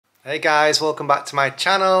Hey guys, welcome back to my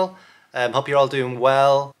channel. Hope you're all doing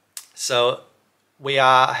well. So we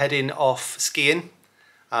are heading off skiing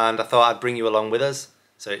and I thought I'd bring you along with us.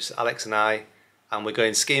 So it's Alex and I, and we're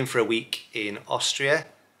going skiing for a week in Austria.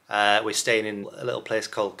 We're staying in a little place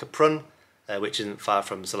called Kaprun, which isn't far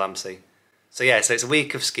from Zalamsi. So yeah, so it's a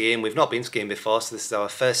week of skiing. We've not been skiing before, so this is our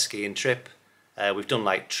first skiing trip. We've done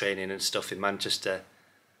like training and stuff in Manchester,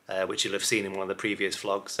 which you'll have seen in one of the previous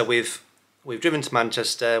vlogs. So We've driven to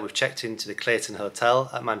Manchester, we've checked into the Clayton Hotel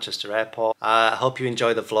at Manchester Airport. I hope you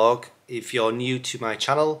enjoy the vlog. If you're new to my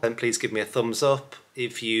channel, then please give me a thumbs up.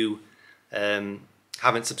 If you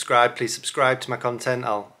haven't subscribed, please subscribe to my content.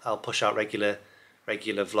 I'll push out regular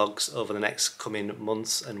vlogs over the next coming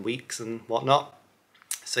months and weeks and whatnot.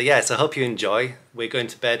 So yes, I hope you enjoy. We're going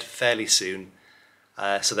to bed fairly soon,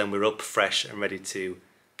 so then we're up fresh and ready to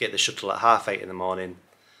get the shuttle at 8:30 in the morning.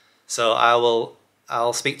 So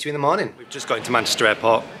I'll speak to you in the morning. We've just got into Manchester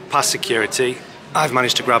Airport, past security. I've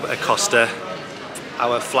managed to grab a Costa.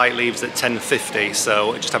 Our flight leaves at 10:50,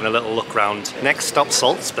 so we're just having a little look around. Next stop,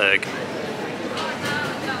 Salzburg.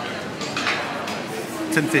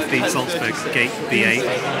 10:50, Salzburg, gate B8.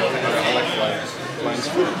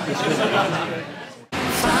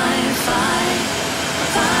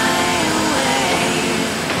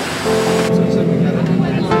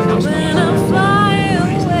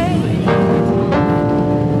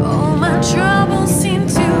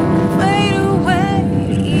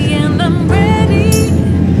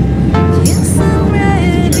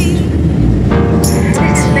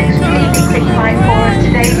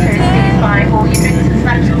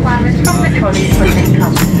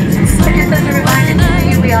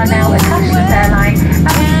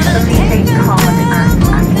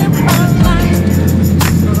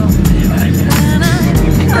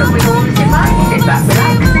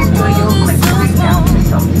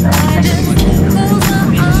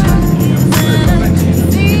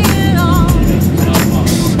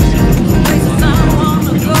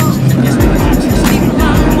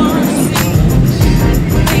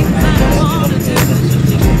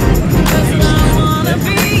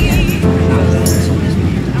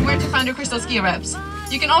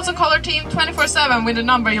 You can also call our team 24/7 with the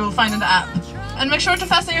number you will find in the app. And make sure to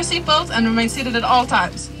fasten your seatbelt and remain seated at all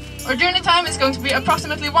times. Our journey time is going to be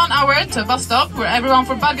approximately 1 hour to a bus stop where everyone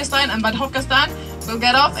from Badgastein and Bad Hoffgastan will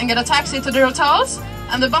get off and get a taxi to their hotels.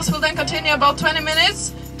 And the bus will then continue about 20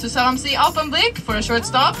 minutes to Zalamsi Alpenblick for a short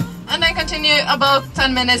stop, and then continue about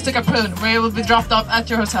 10 minutes to Kaprun where you will be dropped off at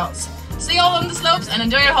your hotels. See you all on the slopes and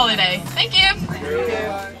enjoy your holiday. Thank you!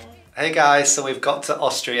 Hey guys, so we've got to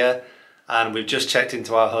Austria and we've just checked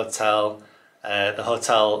into our hotel, the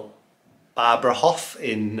Hotel Barbarahof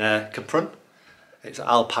in Kaprun. It's an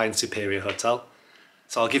Alpine Superior Hotel.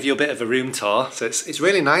 So I'll give you a bit of a room tour. So it's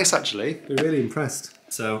really nice actually, we're really impressed.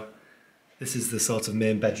 So this is the sort of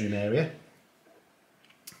main bedroom area.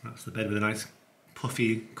 That's the bed with a nice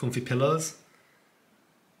puffy, comfy pillows.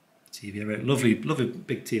 TV area, lovely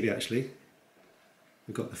big TV actually.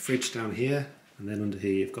 We've got the fridge down here, and then under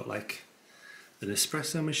here you've got like an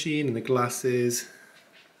espresso machine and the glasses,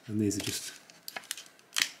 and these are just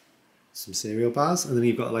some cereal bars, and then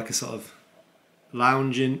you've got like a sort of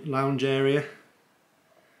lounge area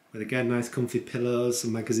with again nice comfy pillows,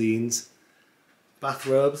 some magazines,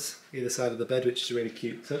 bathrobes either side of the bed, which is a really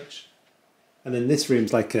cute touch. And then this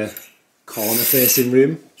room's like a corner facing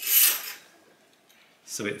room,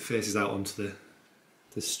 so it faces out onto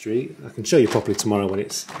the street. I can show you properly tomorrow when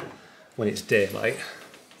it's daylight,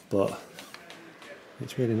 but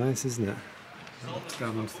it's really nice, isn't it? It looks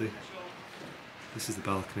down onto this is the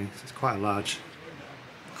balcony, so it's quite a large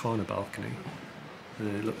corner balcony, and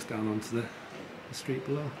then it looks down onto the street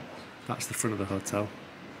below. That's the front of the hotel.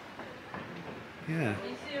 Yeah.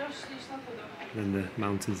 And then the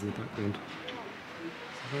mountains in the background.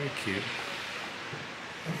 It's very cute.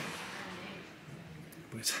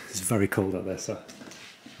 But it's very cold out there, so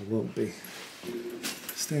I won't be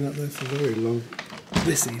staying out there for very long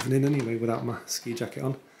this evening anyway without my ski jacket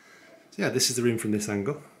on. So yeah, this is the room from this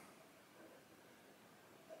angle.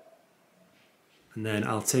 And then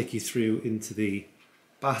I'll take you through into the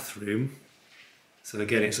bathroom. So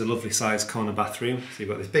again, it's a lovely sized corner bathroom. So you've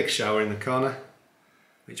got this big shower in the corner,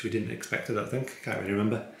 which we didn't expect, I don't think, can't really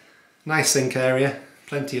remember. Nice sink area,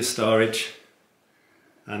 plenty of storage,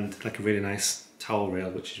 and like a really nice towel rail,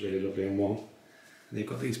 which is really lovely and warm. And you've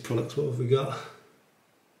got these products. What have we got?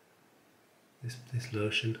 This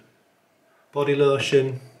lotion, body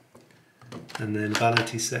lotion, and then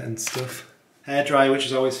vanity set and stuff. Hairdryer, which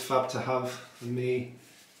is always fab to have for me.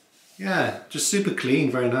 Yeah, just super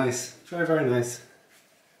clean, very nice, very, very nice.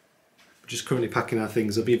 We're just currently packing our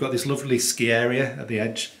things up. You've got this lovely ski area at the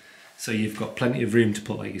edge. So you've got plenty of room to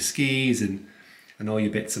put like your skis and all your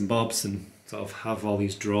bits and bobs, and sort of have all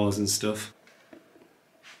these drawers and stuff.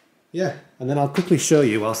 Yeah, and then I'll quickly show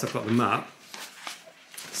you whilst I've got the map.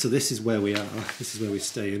 So this is where we are, this is where we're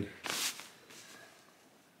staying.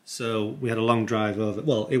 So we had a long drive over,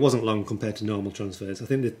 well, it wasn't long compared to normal transfers. I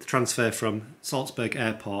think the transfer from Salzburg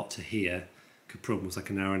Airport to here, Kaprun, was like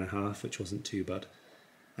an hour and a half, which wasn't too bad.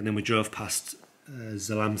 And then we drove past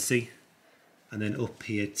Zalamsi, and then up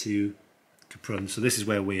here to Kaprun. So this is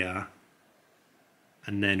where we are.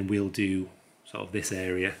 And then we'll do sort of this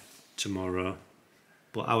area tomorrow.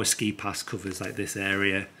 But our ski pass covers like this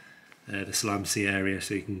area, the Zalamsi area,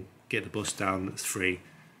 so you can get the bus down that's free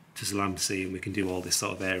to Zalamsi, and we can do all this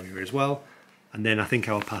sort of area as well. And then I think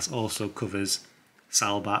our pass also covers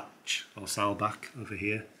Salbach or Salbach over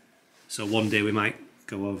here. So one day we might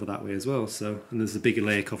go over that way as well. So, and there's a bigger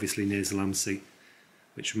lake obviously near Zalamsi,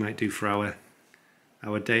 which we might do for our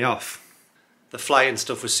day off. The flight and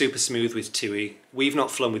stuff was super smooth with TUI. We've not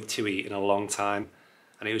flown with TUI in a long time,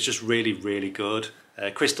 and it was just really, really good.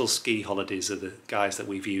 Crystal Ski Holidays are the guys that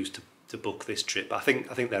we've used to book this trip. I think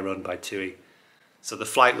they're run by TUI. So the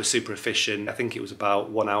flight was super efficient. I think it was about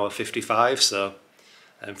 1 hour 55. So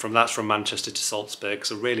that's from Manchester to Salzburg.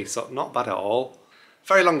 So really not bad at all.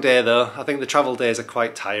 Very long day though. I think the travel days are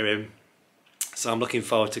quite tiring. So I'm looking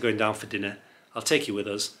forward to going down for dinner. I'll take you with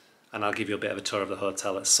us, and I'll give you a bit of a tour of the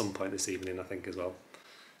hotel at some point this evening, I think, as well.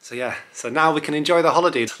 So yeah, so now we can enjoy the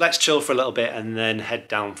holiday. Let's chill for a little bit and then head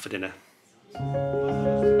down for dinner.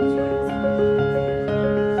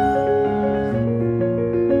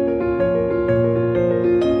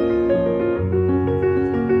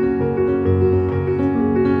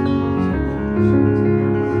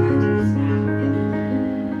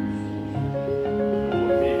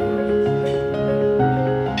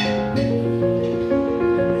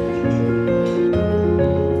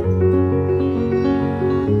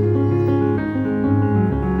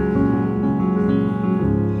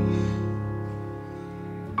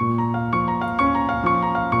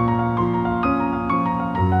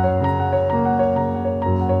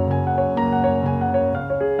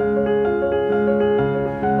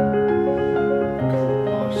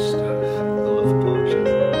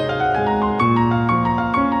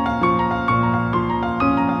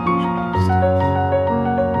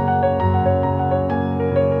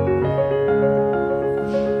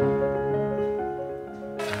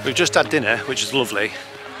 We've just had dinner, which is lovely.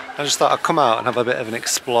 I just thought I'd come out and have a bit of an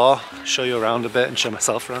explore, show you around a bit and show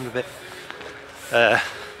myself around a bit. And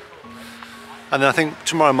then I think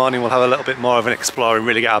tomorrow morning we'll have a little bit more of an explore and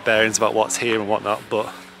really get our bearings about what's here and whatnot.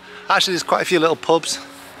 But actually there's quite a few little pubs,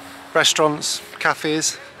 restaurants,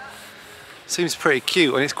 cafes. Seems pretty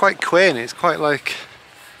cute, and it's quite quaint. It's quite like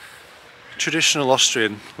traditional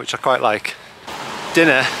Austrian, which I quite like.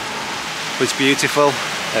 Dinner was beautiful.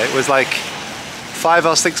 It was like 5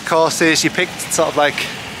 or 6 courses. You picked sort of like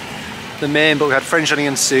the main, but we had French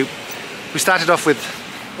onion soup. We started off with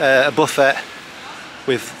a buffet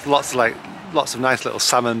with lots of nice little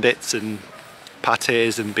salmon bits and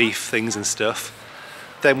pâtés and beef things and stuff.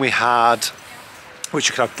 Then we had, which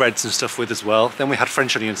you could have breads and stuff with as well. Then we had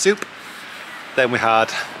French onion soup. Then we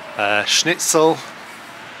had schnitzel,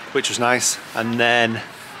 which was nice. And then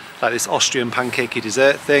like this Austrian pancakey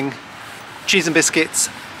dessert thing. Cheese and biscuits,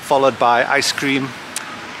 followed by ice cream.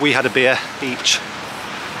 We had a beer each,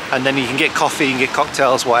 and then you can get coffee, you can get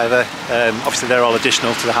cocktails, whatever. Obviously they're all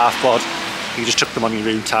additional to the half board. You just chuck them on your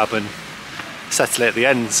room tab and settle it at the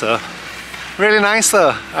end. So really nice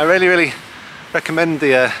though. I really recommend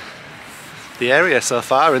the area so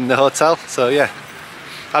far and the hotel. So yeah,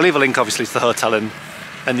 I'll leave a link obviously to the hotel and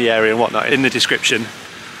the area and whatnot in the description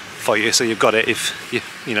for you, so you've got it if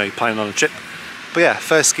you're planning on a trip. But yeah,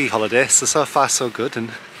 first ski holiday, so far so good,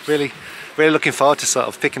 and really looking forward to sort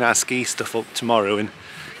of picking our ski stuff up tomorrow and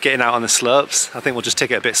getting out on the slopes. I think we'll just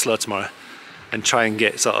take it a bit slow tomorrow and try and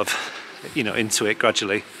get sort of, into it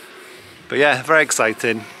gradually. But yeah, very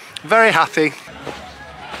exciting, very happy.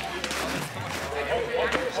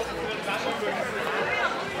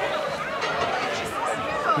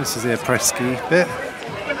 This is the après ski bit,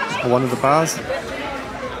 or one of the bars.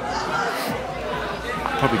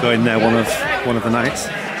 Probably go in there one of the nights.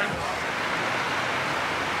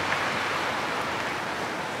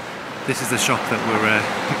 This is the shop that we're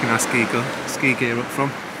picking our ski gear up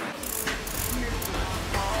from.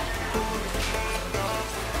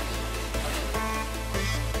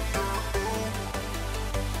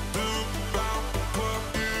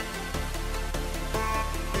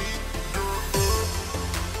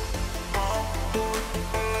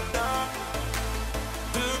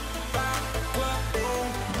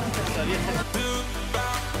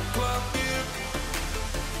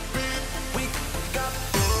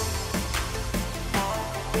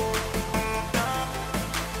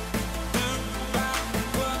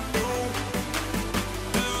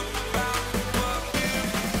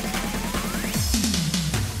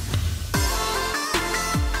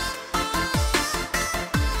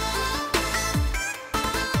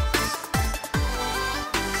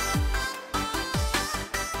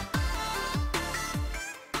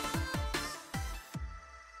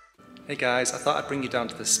 Hey guys, I thought I'd bring you down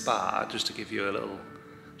to the spa just to give you a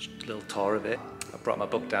little tour of it. I brought my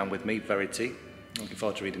book down with me, Verity. I'm looking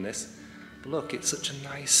forward to reading this. But look, it's such a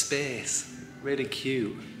nice space, really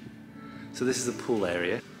cute. So this is the pool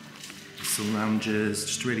area. Some lounges,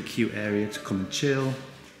 just a really cute area to come and chill.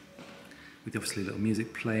 With obviously little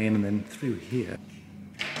music playing, and then through here,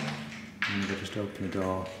 and you just open the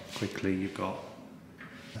door quickly, you've got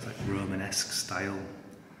like Romanesque style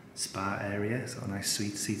spa area, so a nice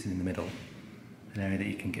sweet seating in the middle. An area that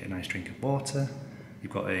you can get a nice drink of water.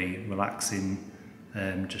 You've got a relaxing,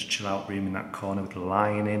 just chill out room in that corner with a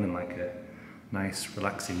lion in and like a nice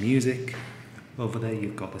relaxing music. Over there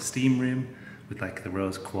you've got the steam room with like the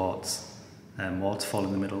rose quartz waterfall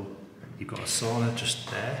in the middle. You've got a sauna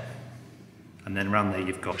just there. And then around there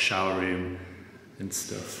you've got a shower room and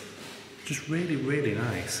stuff. Just really, really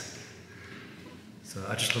nice. So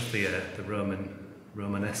I just love the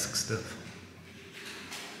Romanesque stuff.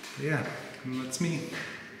 But yeah, that's me.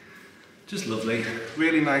 Just lovely,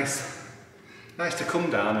 really nice. Nice to come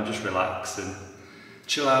down and just relax and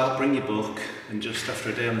chill out, bring your book, and just after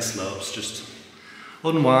a day on the slopes, just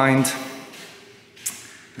unwind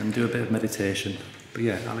and do a bit of meditation. But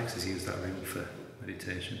yeah, Alex has used that room for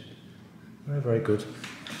meditation. Very, very good.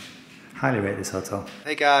 Highly rate this hotel.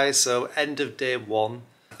 Hey guys, so end of day one.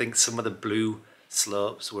 I think some of the blue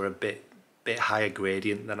slopes were a bit higher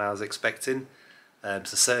gradient than I was expecting. So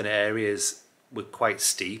certain areas were quite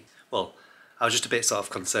steep. Well, I was just a bit sort of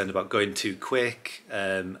concerned about going too quick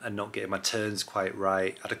and not getting my turns quite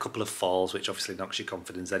right. I had a couple of falls, which obviously knocks your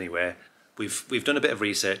confidence anyway. We've done a bit of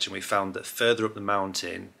research and we found that further up the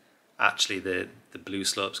mountain, actually the blue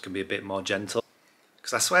slopes can be a bit more gentle.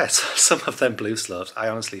 Because I swear, some of them blue slopes I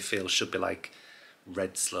honestly feel should be like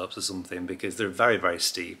red slopes or something, because they're very, very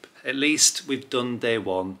steep. At least we've done day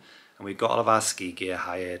one and we've got all of our ski gear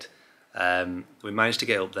hired. We managed to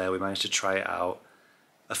get up there, we managed to try it out.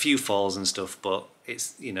 A few falls and stuff, but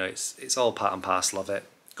it's, you know, it's all part and parcel of it.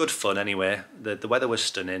 Good fun anyway. The weather was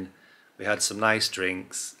stunning. We had some nice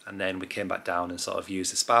drinks and then we came back down and sort of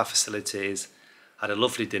used the spa facilities. Had a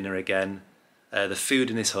lovely dinner again. The food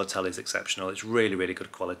in this hotel is exceptional. It's really, really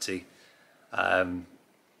good quality.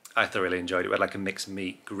 I thoroughly enjoyed it. We had like a mixed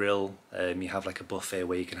meat grill. You have like a buffet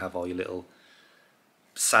where you can have all your little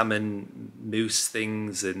salmon mousse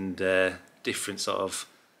things and different sort of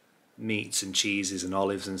meats and cheeses and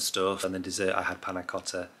olives and stuff. And then dessert I had panna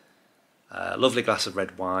cotta. Lovely glass of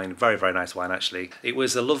red wine. Very, very nice wine actually. It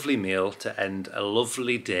was a lovely meal to end a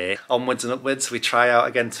lovely day. Onwards and upwards. We try out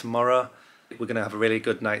again tomorrow. We're going to have a really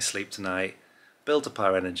good night's sleep tonight. Build up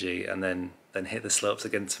our energy and then hit the slopes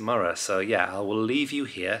again tomorrow. So yeah, I will leave you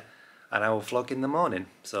here and I will vlog in the morning.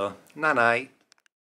 So night night.